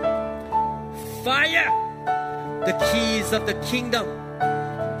 Fire. The keys of the kingdom.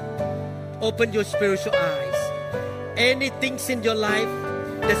 Open your spiritual eyes. Anything in your life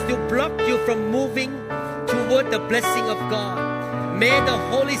that still block you from moving toward the blessing of God, may the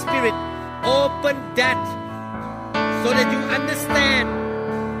Holy Spirit open that so that you understand,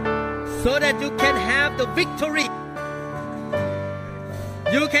 so that you can have the victory.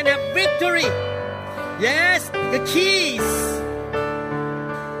 You can have victory. Yes, the keys.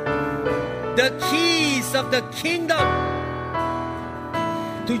 The keys of the kingdom.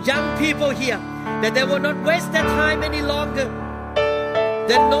 To young people here, that they will not waste their time any longer.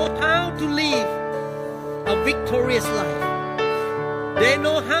 They know how to live a victorious life. They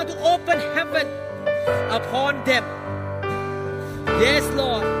know how to open heaven upon them. Yes,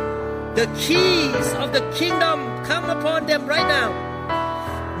 Lord. The keys of the kingdom come upon them right now.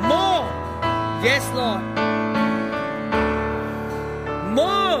 More. Yes, Lord.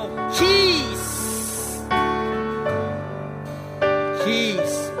 More keys.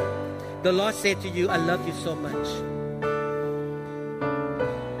 Keys. The Lord said to you, I love you so much.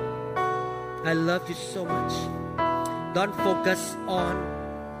 I love you so much. Don't focus on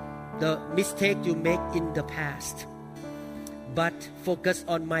the mistake you make in the past, but focus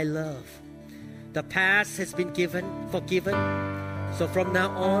on my love. The past has been forgiven. So from now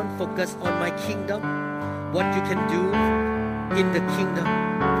on, focus on my kingdom, what you can do in the kingdom.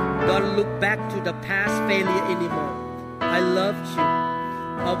 Don't look back to the past failure anymore. I love you.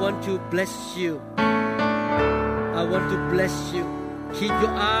 I want to bless you. I want to bless you. Keep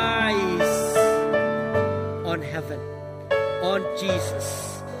your eyes on heaven, on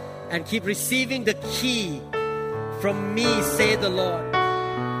Jesus, and keep receiving the key from me, say the Lord.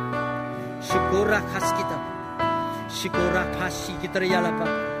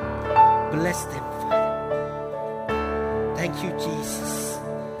 Bless them, Father. Thank you, Jesus.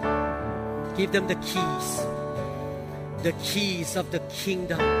 Give them the keys. The keys of the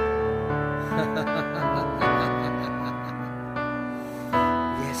kingdom.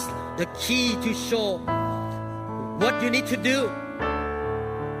 Yes, Lord. The key to show what you need to do,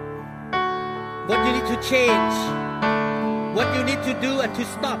 what you need to change, what you need to do and to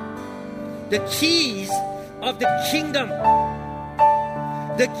stop. The keys of the kingdom.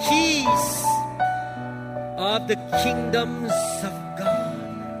 The keys of the kingdoms of God.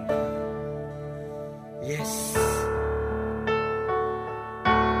 Yes.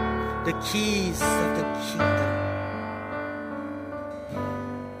 The keys of the kingdom.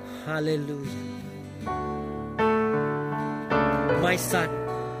 Hallelujah. My son,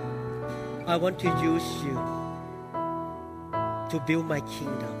 I want to use you to build my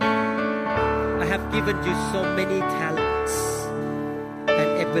kingdom. I have given you so many talents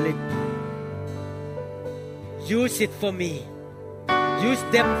and ability. Use it for me. Use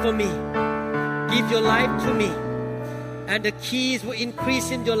them for me. Give your life to me. And the keys will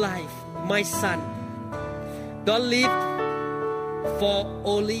increase in your life, my son. Don't live for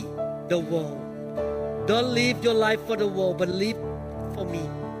only the world. Don't live your life for the world, but live for me.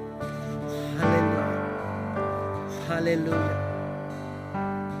 Hallelujah. Hallelujah.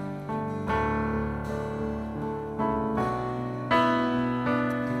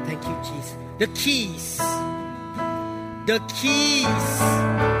 Thank you, Jesus. The keys. The keys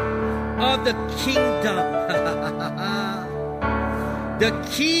of the kingdom. The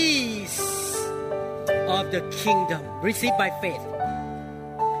keys of the kingdom. Receive by faith.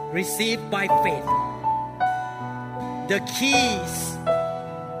 Receive by faith. The keys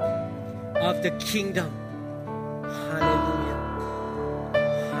of the kingdom. Hallelujah.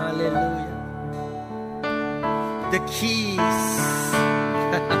 Hallelujah. The keys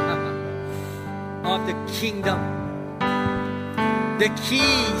of the kingdom. The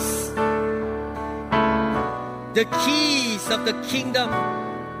keys. The keys of the kingdom.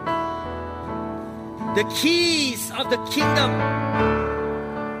 The keys of the kingdom.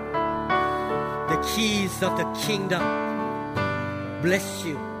 The keys of the kingdom. Bless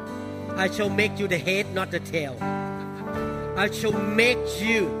you. I shall make you the head, not the tail. I shall make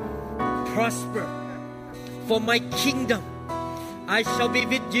you prosper for my kingdom. I shall be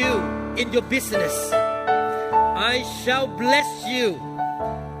with you in your business. I shall bless you.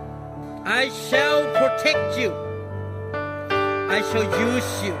 I shall protect you. I shall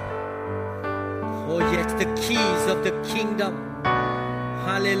use you. Oh yes, the keys of the kingdom.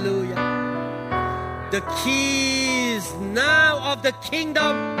 Hallelujah. The keys now of the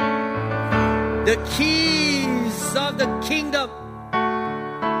kingdom. The keys of the kingdom.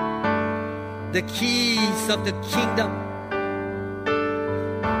 The keys of the kingdom.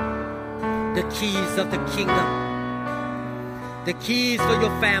 The keys of the kingdom. The keys for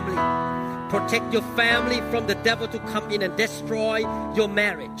your family. Protect your family from the devil to come in and destroy your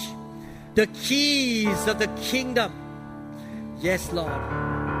marriage. The keys of the kingdom. Yes, Lord.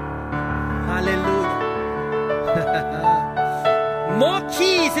 Hallelujah. More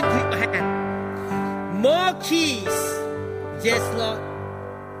keys into your hand. More keys. Yes, Lord.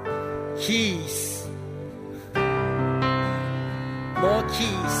 Keys. More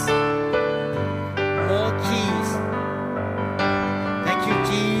keys. More keys. Thank you,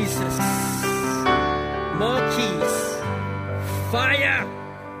 Jesus. More keys. Fire.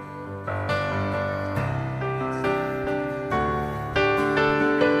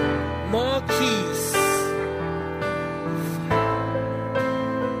 More keys.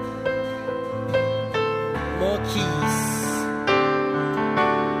 More keys.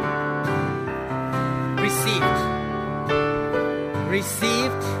 Received.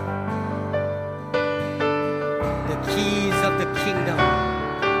 Received. The keys of the kingdom.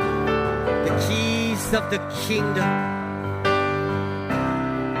 The keys of the kingdom.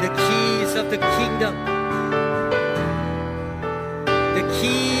 The keys of the kingdom. The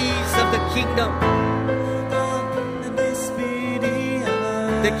keys of the kingdom.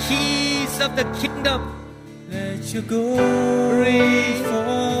 The keys of the kingdom. Let your glory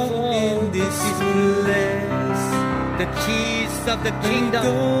fall in this place. The keys of the kingdom.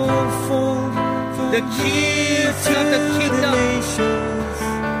 The keys of the kingdom.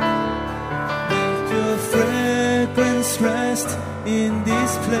 Let your fragrance rest in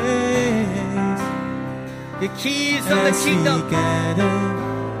this place. The keys of the As kingdom. we gather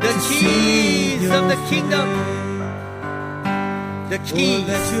The to keys sing of your the kingdom. The Oh, keys.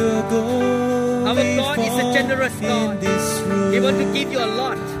 let your glory Our God is a generous fall God. in this room. He wants to give you a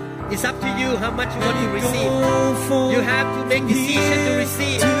lot. It's up to you how much you want to receive. You have to make decision to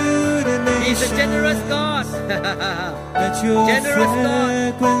receive. He's a generous God. Let your Generous God.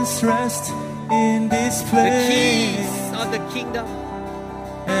 fragrance rest in this The place. keys of the kingdom.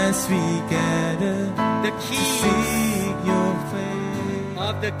 As we gather The to keys seek your face.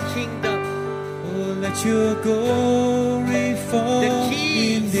 of the kingdom. Oh, let your glory fall The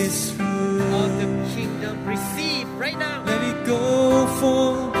keys in this of the room. kingdom. Receive right now. Let it go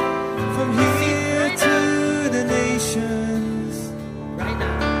forth from here right to the nations. Right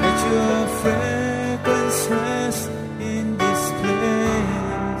now. Let your fragrance rest in this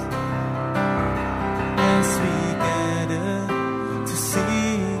place. As we gather to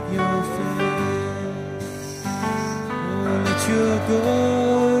seek your face. Oh, let your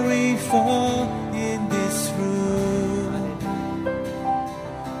glory fall in this room.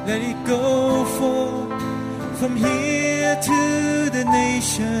 Let it go forth from here to the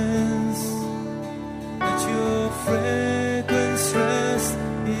nations. Let your fragrance rest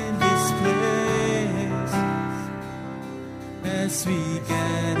in this place. As we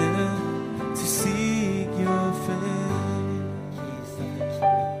gather to seek your face. Keys of the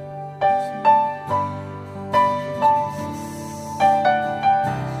kingdom.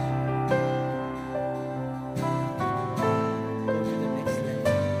 Go to the next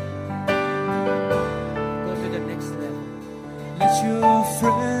level. Go to the next level. Let your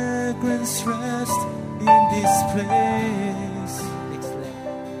fragrance rest in this place. Next level.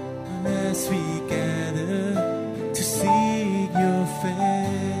 And as we gather to seek your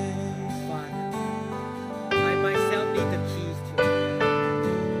face. Father, I myself need the keys to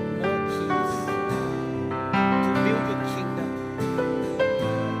more keys to build your kingdom,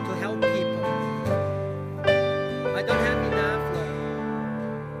 to help people. I don't have enough, Lord.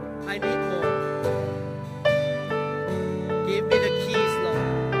 I need more. Give me the keys, Lord.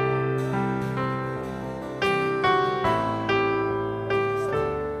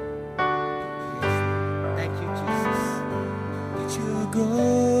 Yes. Thank you, Jesus. Let your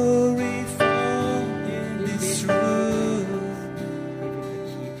glory fall in this room. Give me the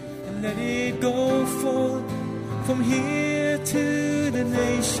key to And let it go forth from here to the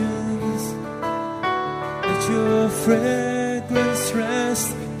nations. Let your fragrance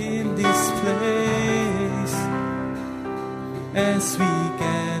rest in this place. As we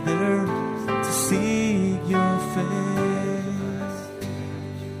gather to seek your face.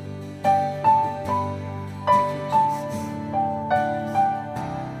 Thank you,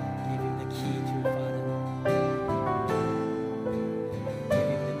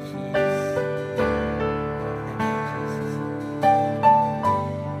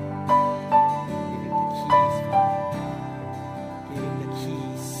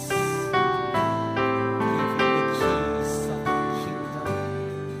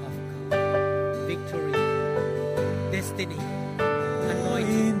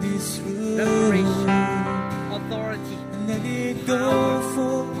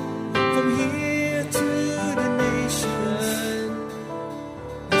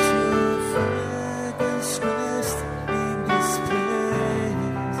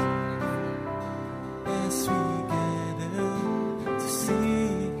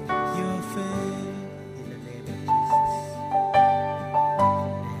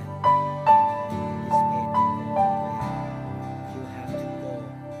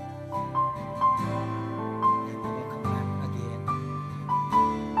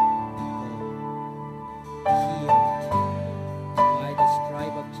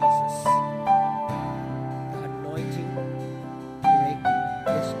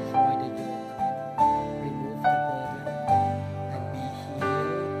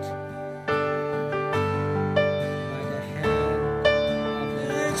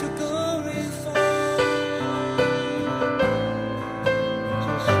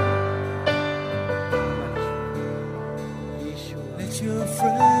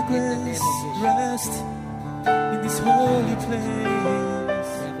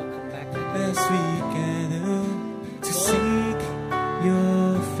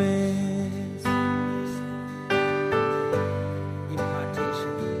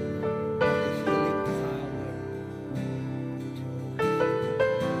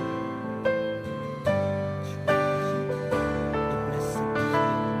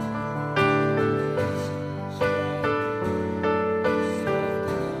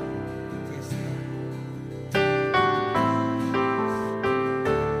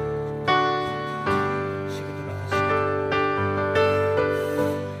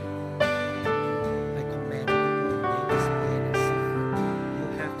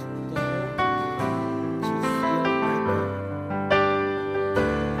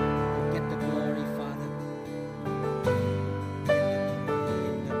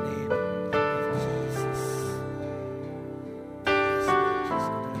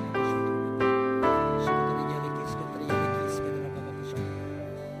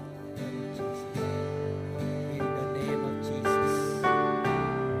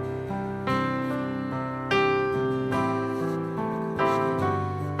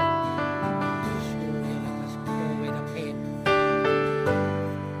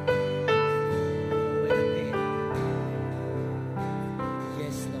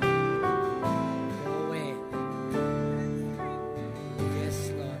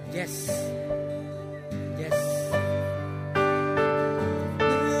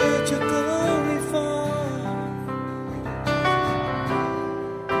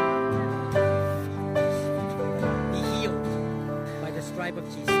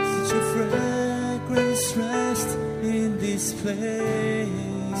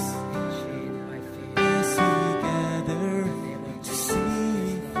 place. Shade my faith. As we gather to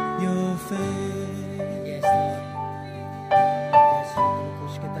see your face. Yes, Lord. Yes, Lord.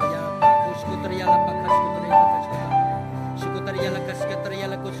 Kushkatariya, kushkatariya la pa, kushkatariya la kushkatariya. Shukutariya la kushkatariya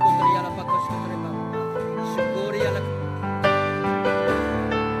la kushkatariya la pa, kushkatariya la. Shukuriya la.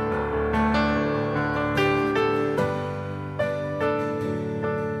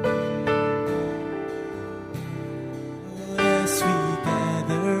 As we gather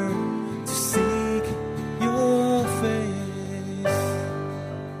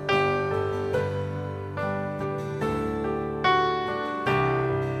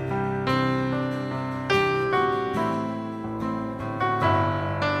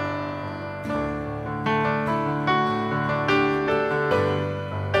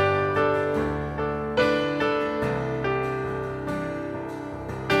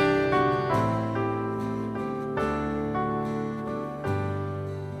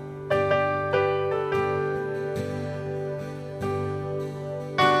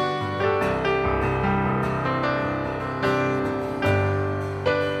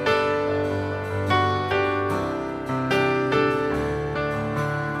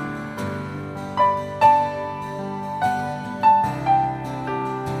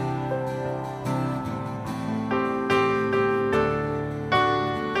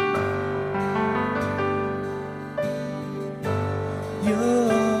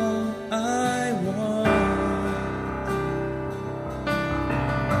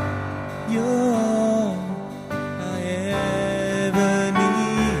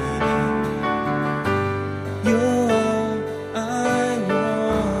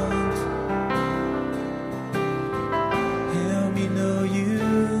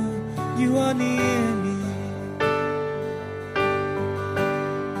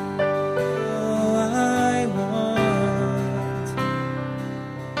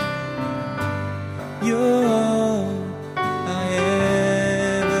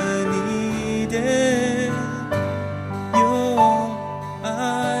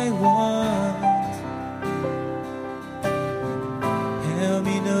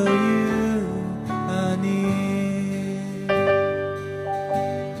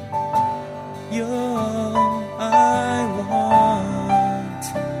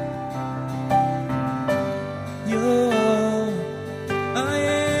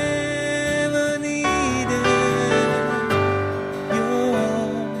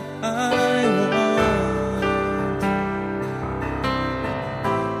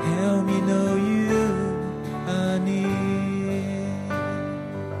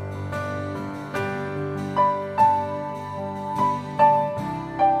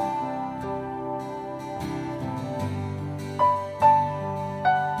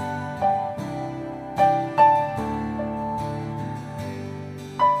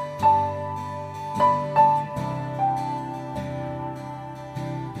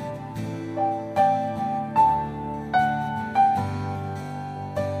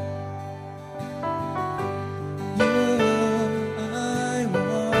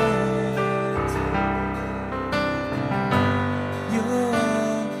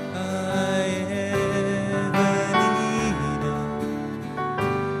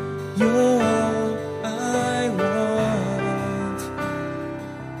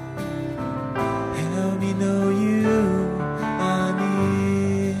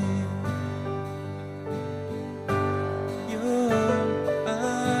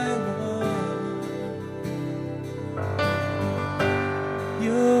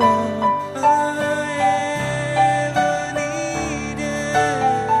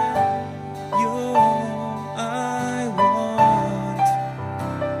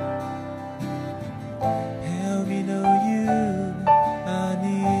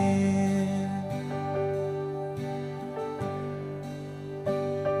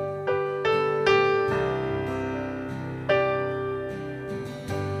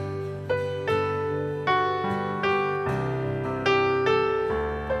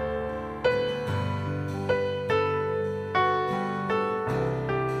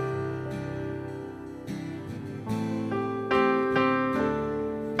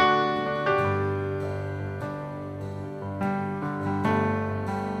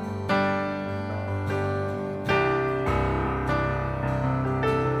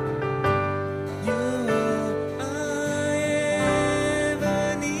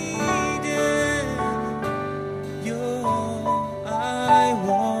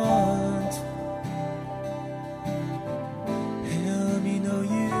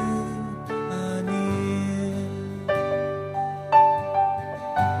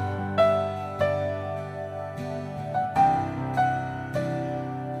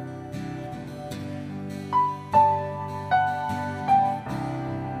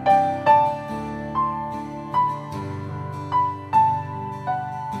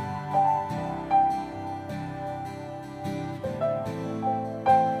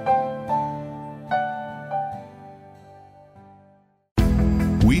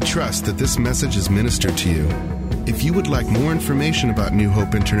trust that this message is ministered to you. If you would like more information about New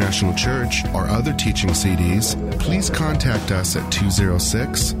Hope International Church or other teaching CDs, please contact us at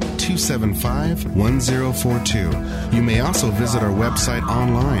 206-275-1042. You may also visit our website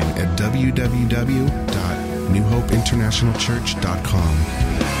online at www.newhopeinternationalchurch.com.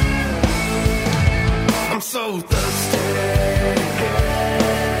 I'm so thirsty.